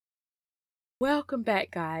Welcome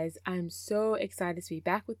back, guys. I'm so excited to be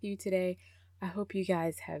back with you today. I hope you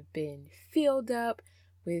guys have been filled up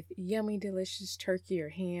with yummy, delicious turkey or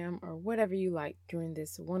ham or whatever you like during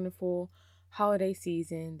this wonderful holiday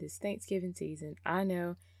season, this Thanksgiving season. I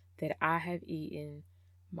know that I have eaten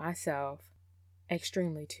myself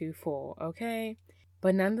extremely too full, okay?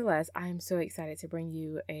 But nonetheless, I am so excited to bring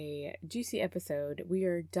you a juicy episode. We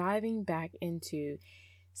are diving back into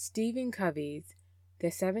Stephen Covey's The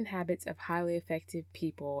 7 Habits of Highly Effective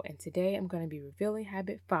People, and today I'm going to be revealing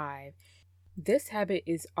habit 5. This habit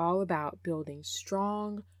is all about building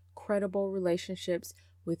strong, credible relationships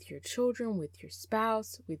with your children, with your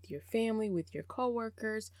spouse, with your family, with your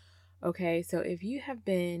coworkers. Okay, so if you have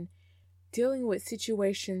been dealing with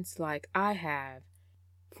situations like I have,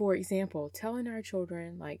 for example, telling our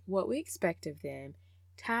children like what we expect of them,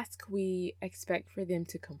 tasks we expect for them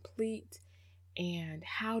to complete, and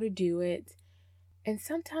how to do it. And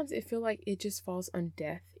sometimes it feels like it just falls on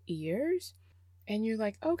deaf ears. And you're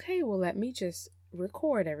like, okay, well, let me just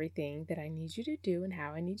record everything that I need you to do and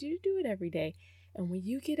how I need you to do it every day. And when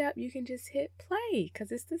you get up, you can just hit play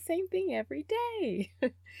because it's the same thing every day.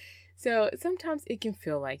 So sometimes it can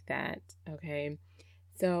feel like that, okay?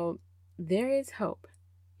 So there is hope.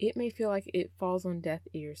 It may feel like it falls on deaf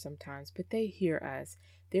ears sometimes, but they hear us.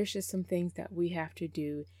 There's just some things that we have to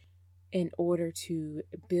do in order to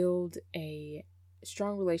build a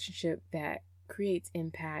strong relationship that creates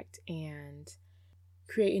impact and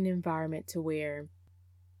create an environment to where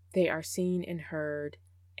they are seen and heard,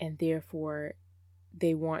 and therefore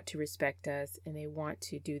they want to respect us and they want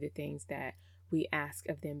to do the things that we ask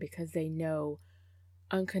of them because they know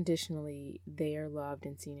unconditionally they are loved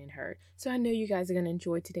and seen and heard. So I know you guys are going to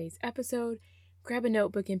enjoy today's episode. Grab a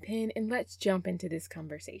notebook and pen and let's jump into this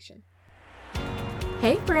conversation.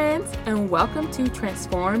 Hey friends, and welcome to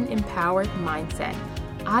Transformed Empowered Mindset.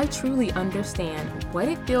 I truly understand what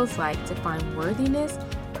it feels like to find worthiness,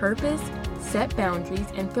 purpose, set boundaries,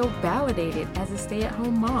 and feel validated as a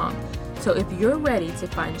stay-at-home mom. So if you're ready to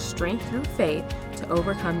find strength through faith to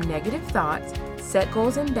overcome negative thoughts, set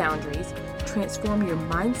goals and boundaries, transform your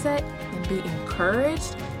mindset, and be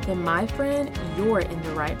encouraged, then my friend, you're in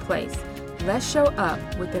the right place. Let's show up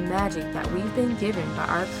with the magic that we've been given by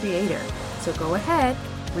our Creator. So go ahead,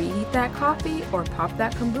 reheat that coffee or pop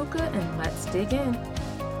that kombucha and let's dig in.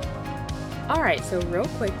 All right, so real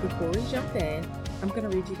quick before we jump in, I'm going to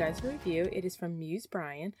read you guys a review. It is from Muse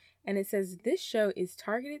Brian, and it says, this show is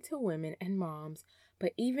targeted to women and moms,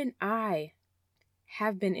 but even I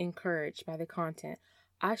have been encouraged by the content.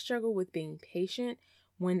 I struggle with being patient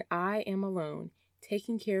when I am alone,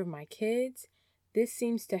 taking care of my kids. This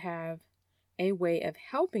seems to have a way of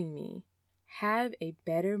helping me have a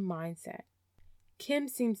better mindset. Kim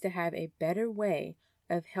seems to have a better way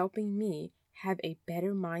of helping me have a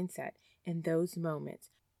better mindset in those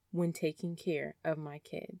moments when taking care of my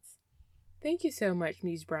kids. Thank you so much,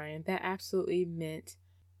 Muse Brian. That absolutely meant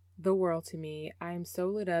the world to me. I am so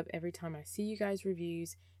lit up every time I see you guys'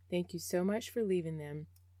 reviews. Thank you so much for leaving them.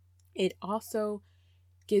 It also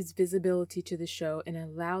gives visibility to the show and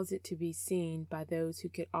allows it to be seen by those who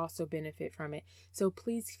could also benefit from it. So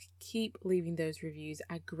please keep leaving those reviews.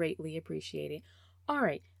 I greatly appreciate it. All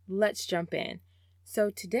right, let's jump in.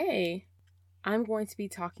 So today I'm going to be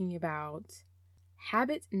talking about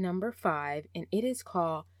habit number 5, and it is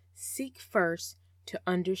called Seek First to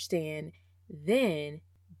Understand, Then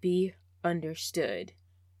Be Understood.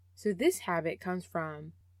 So this habit comes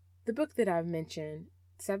from the book that I've mentioned,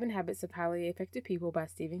 7 Habits of Highly Effective People by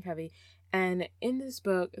Stephen Covey. And in this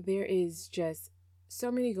book, there is just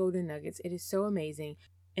so many golden nuggets. It is so amazing.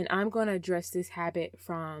 And I'm going to address this habit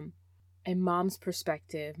from a mom's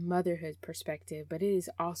perspective, motherhood perspective, but it is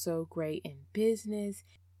also great in business,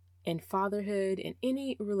 in fatherhood, in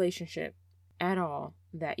any relationship at all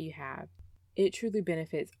that you have. It truly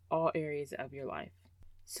benefits all areas of your life.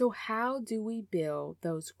 So how do we build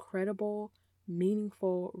those credible,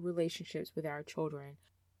 meaningful relationships with our children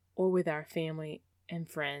or with our family and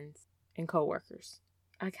friends and coworkers?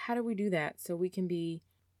 Like, how do we do that so we can be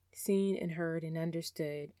seen and heard and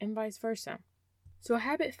understood and vice versa? So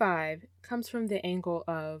habit 5 comes from the angle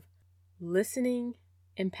of listening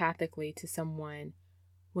empathically to someone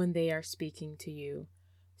when they are speaking to you.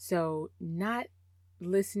 So not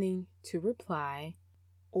listening to reply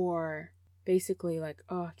or basically like,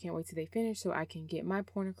 oh, I can't wait till they finish so I can get my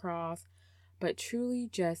point across, but truly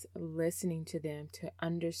just listening to them to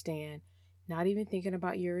understand, not even thinking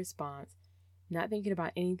about your response, not thinking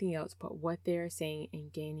about anything else but what they're saying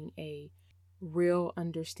and gaining a real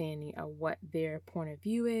understanding of what their point of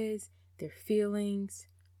view is, their feelings,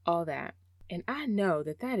 all that. And I know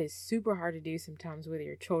that that is super hard to do sometimes with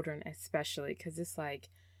your children, especially because it's like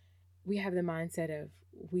we have the mindset of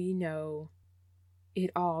we know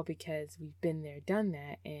it all because we've been there, done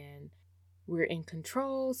that, and we're in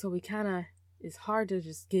control. So it's hard to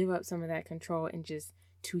just give up some of that control and just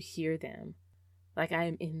to hear them. Like I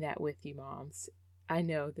am in that with you, moms. I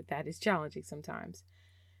know that that is challenging sometimes.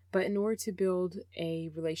 But in order to build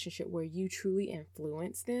a relationship where you truly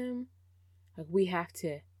influence them, like we have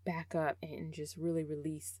to back up and just really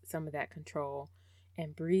release some of that control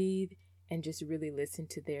and breathe and just really listen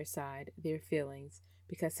to their side, their feelings,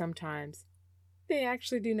 because sometimes they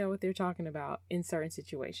actually do know what they're talking about in certain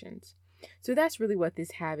situations. So that's really what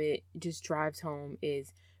this habit just drives home,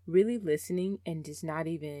 is really listening and just not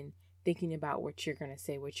even thinking about what you're going to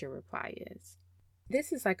say, what your reply is.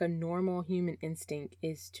 This is like a normal human instinct,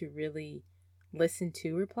 is to really listen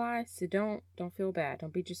to replies. So don't feel bad.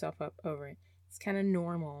 Don't beat yourself up over it. It's kind of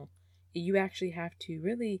normal. You actually have to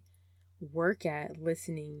really work at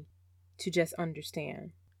listening to just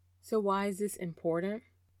understand. So why is this important?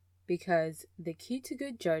 Because the key to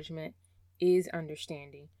good judgment is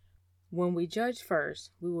understanding. When we judge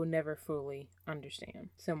first, we will never fully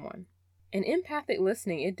understand someone. And empathic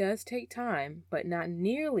listening, it does take time, but not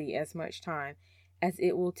nearly as much time as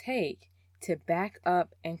it will take to back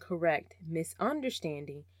up and correct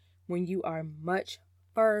misunderstanding when you are much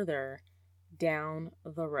further down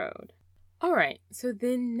the road. All right, so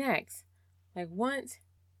then next, like once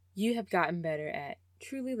you have gotten better at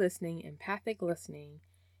truly listening, empathic listening,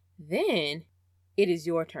 then it is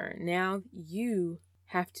your turn. Now you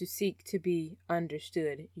have to seek to be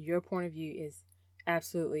understood. Your point of view is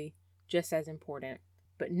absolutely just as important.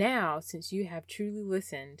 But now, since you have truly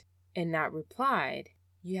listened and not replied,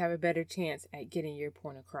 you have a better chance at getting your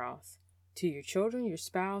point across to your children, your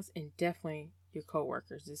spouse, and definitely your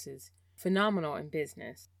coworkers. This is phenomenal in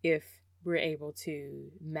business if we're able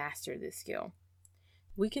to master this skill.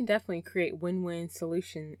 We can definitely create win-win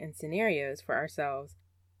solutions and scenarios for ourselves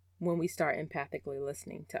when we start empathically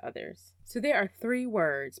listening to others. So there are 3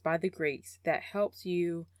 words by the Greeks that helps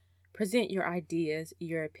you present your ideas,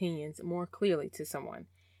 your opinions more clearly to someone.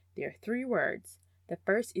 There are 3 words. The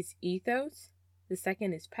first is ethos, the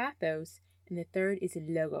second is pathos, and the third is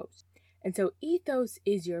logos. And so ethos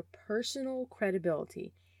is your personal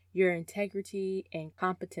credibility, your integrity and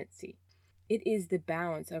competency. It is the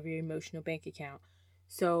balance of your emotional bank account.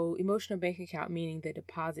 So emotional bank account meaning the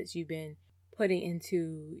deposits you've been putting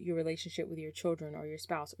into your relationship with your children or your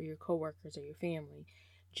spouse or your coworkers or your family.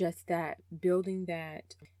 Just that, building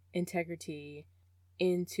that integrity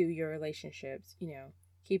into your relationships,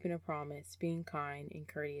 keeping a promise, being kind and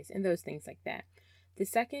courteous, and those things like that. The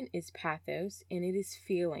second is pathos, and it is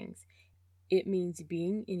feelings. It means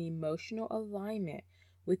being in emotional alignment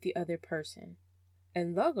with the other person.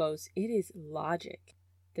 And logos, it is logic,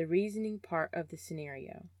 the reasoning part of the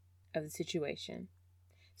scenario, of the situation.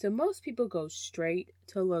 So most people go straight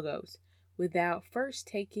to logos without first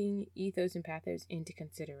taking ethos and pathos into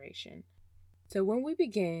consideration. So when we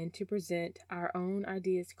begin to present our own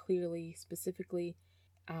ideas clearly, specifically,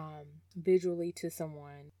 visually to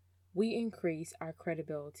someone, we increase our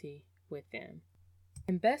credibility with them.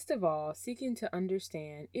 And best of all, seeking to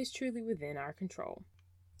understand is truly within our control.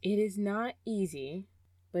 It is not easy,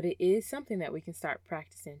 but it is something that we can start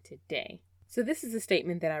practicing today. So this is a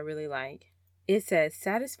statement that I really like. It says,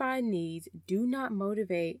 satisfied needs do not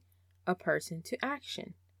motivate a person to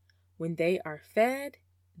action. When they are fed,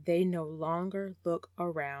 they no longer look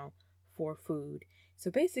around for food. So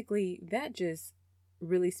basically, that just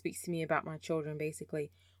really speaks to me about my children.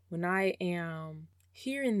 Basically, when I am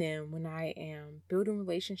hearing them, when I am building a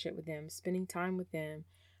relationship with them, spending time with them,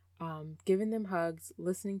 giving them hugs,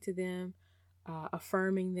 listening to them,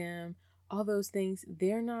 affirming them, all those things,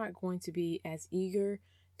 they're not going to be as eager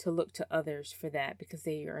to look to others for that because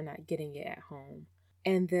they are not getting it at home.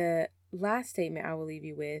 And the last statement I will leave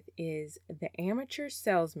you with is the amateur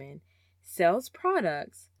salesman sells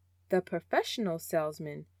products, the professional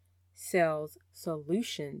salesman sells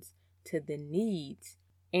solutions to the needs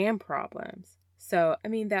and problems. So,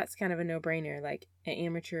 that's kind of a no-brainer. Like an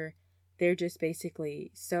amateur, they're just basically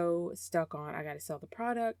so stuck on, I got to sell the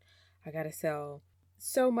product, I got to sell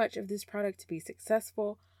so much of this product to be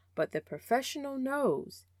successful. But the professional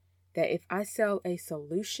knows that if I sell a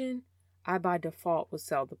solution, I by default will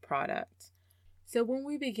sell the product. So when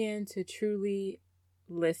we begin to truly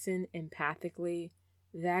listen empathically,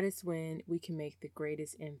 that is when we can make the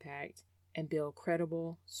greatest impact and build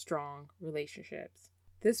credible, strong relationships.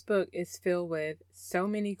 This book is filled with so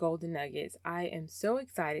many golden nuggets. I am so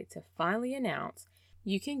excited to finally announce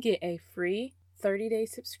you can get a free 30-day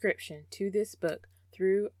subscription to this book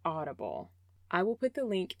through Audible. I will put the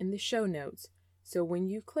link in the show notes. So when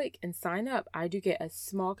you click and sign up, I do get a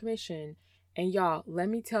small commission. And y'all, let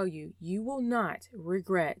me tell you, you will not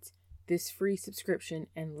regret this free subscription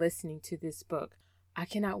and listening to this book. I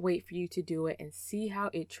cannot wait for you to do it and see how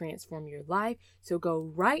it transforms your life. So go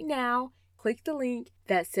right now, click the link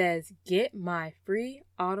that says get my free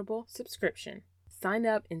Audible subscription. Sign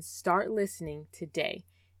up and start listening today.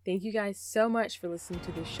 Thank you guys so much for listening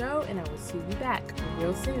to the show, and I will see you back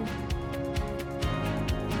real soon.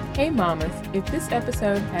 Hey mamas, if this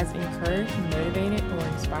episode has encouraged, motivated, or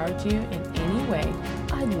inspired you in any way,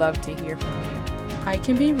 I'd love to hear from you. I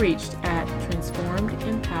can be reached at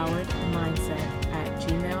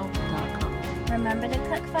transformedempoweredmindset@gmail.com. Remember to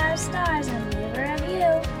click 5 stars and leave a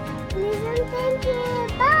review. Please and thank you.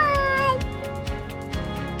 Bye.